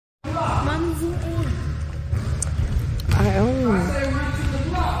I own. I say run to the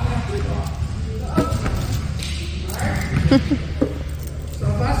block. So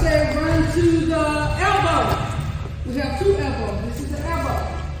if I say run to the elbow, we have two elbows. This is the elbow.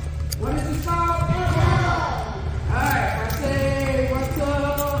 What is this called? Elbow. Alright, if I say run to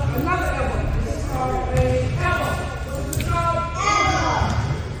another elbow, this is called a elbow. What is this called? Elbow.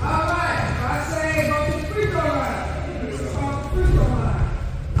 Alright, if I say go to the free throw line, this is called the free throw line.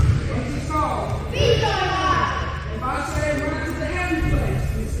 What is this called? Free throw line. If I say run to the happy place,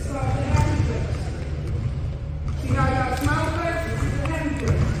 this is called the happy place. See how y'all smile place? This is the happy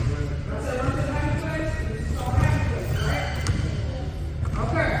place. If I say run to the happy place, this is called the happy place, right?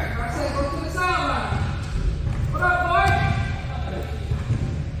 Okay, if I say go to the sideline. What up, boy?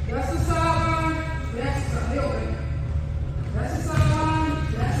 That's the sideline. That's the sideline. That's the sideline.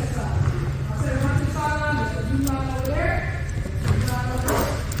 That's the sideline. If I say run to the sideline, there's a blue line over there. Blue line over there.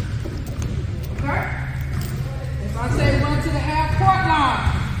 Okay? If I say run to the half court line,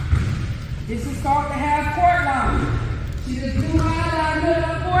 this is called the half court line. See this blue line down the middle of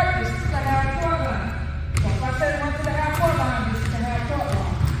the court? This is the half court line. So if I say run to the half court line, this is the half court line.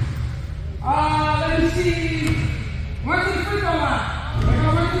 Let me see. Run to the free throw line. We're going to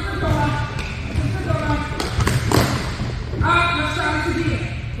run to the free throw line. Run to the free throw line. Let's try this again.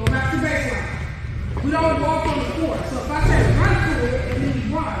 Go back to baseline. We don't walk on the court. So if I say run to it and then we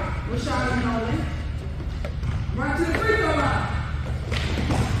run, what shot are we holding? Run to the free throw line.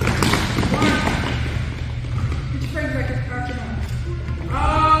 Run. Get your fingers back out your mouth.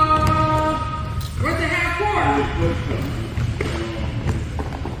 Run to half court.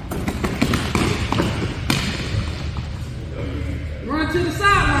 Run to the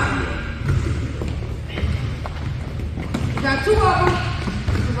sideline. You got two of them.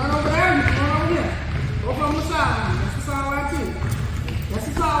 You can run over there, you can run over here. Both on the sideline. That's the sideline too. That's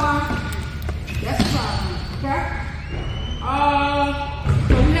the sideline. That's the sideline. Okay?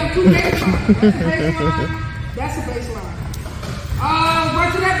 So we have two baselines. That's the baseline. That's the baseline. Run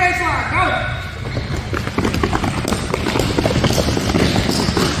to that baseline. Go.